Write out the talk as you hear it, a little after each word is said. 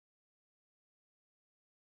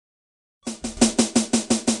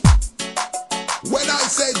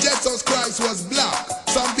say Jesus Christ was black.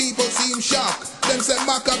 Some people seem shocked. Them say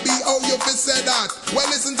Maccabee, oh you fi say that. Well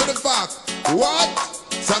listen to the fact. What?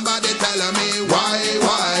 Somebody tell me why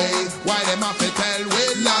them have to tell we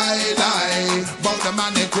lie about the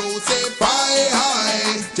man they crucify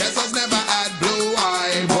high. Jesus never had blue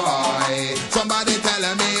eye, boy. Somebody tell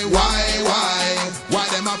me why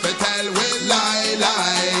them have to tell we lie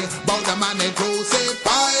about the man they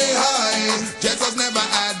crucify high. Jesus never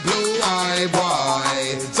had blue eye,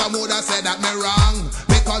 boy. Some would have said that me wrong,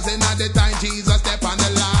 because in at the time Jesus stepped on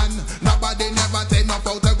the land, nobody never take no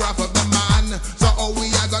photograph of the man. So how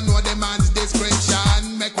we are gonna know the man's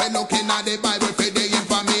description? Make we looking at the Bible for the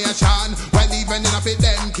information. Well, even in a fit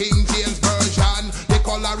them King James version, the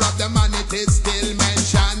color of the man it is still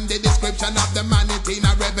mentioned. The description of the man it in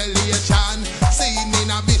a revelation, seen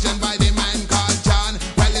in a vision by the man called John.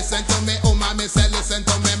 Well, listen to me, me say listen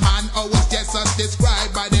to me, man. How was Jesus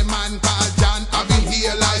described by the man called John? I be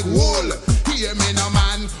here like wool. Hear me now,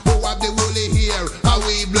 man. Who have the woolly hair? A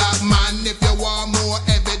wee black man. If you want more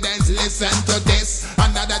evidence, listen to this.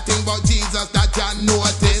 Another thing about Jesus that John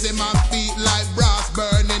noticed, him have feet like brass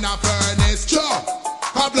burning a furnace. Sure,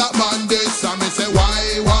 a black man this, and me say why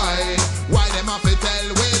them have to tell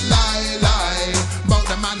we lie about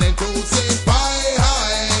the man they crucify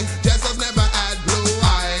high. Jesus never had blue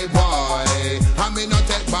eye, boy. I me not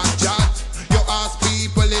take back chat. You ask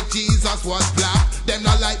people if Jesus was black, them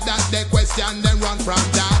not like that. They question, them run from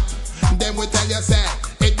that. Then we tell you say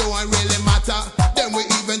it don't really matter. Then we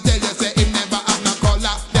even tell you say it never have no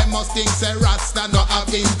color. Them must think say Rasta not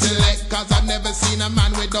have intellect, cause I've never seen a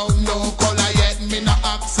man without no color yet. Me not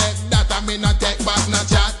accept that, and me not take back no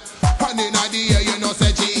chat. And in the air you know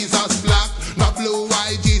say Jesus black, no blue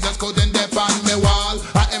eye. Jesus couldn't depend me wall.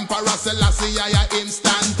 A Emperor Selassie I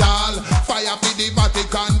instant all. Fire for the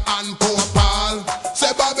Vatican and Pope Paul.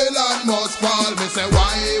 Say Babylon must fall. Me say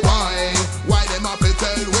why them have to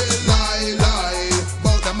tell we lie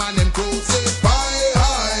about the man them crucify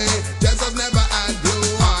high. Jesus never had blue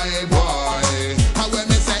eye, boy. And when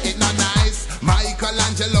me say it not nice,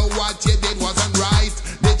 Michelangelo, what you did wasn't right.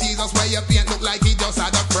 The Jesus where you paint look like he just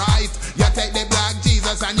had a fright. You take the black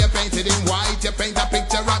Jesus and you paint it in white. You paint a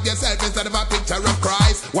picture of yourself instead of a picture of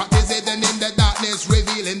Christ. What is hidden in the darkness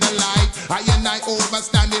revealing the light. I and I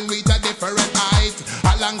overstanding reach a different height.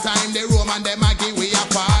 A long time the Roman them a give we a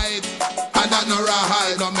fight. And that no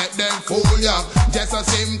right, no make them fool ya. Just as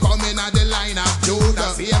him coming at the line of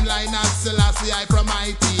Judah, same line as Selassie I from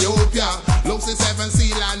Ethiopia. Looks the seven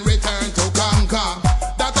seal and return to conquer.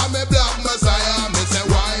 That a me black Messiah. Me say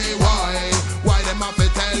why them have to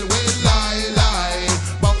tell we lie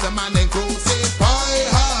about the man they crucify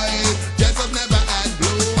high. Jesus never had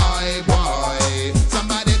blue eye, boy.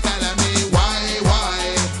 Somebody tell me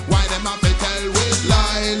why them have to tell we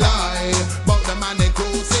lie about the man they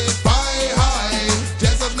crucify high.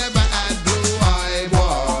 Jesus never had blue eye,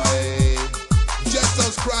 boy.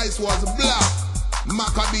 Jesus Christ was black.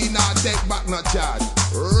 Maccabee not take back no charge.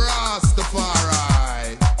 Rastafari.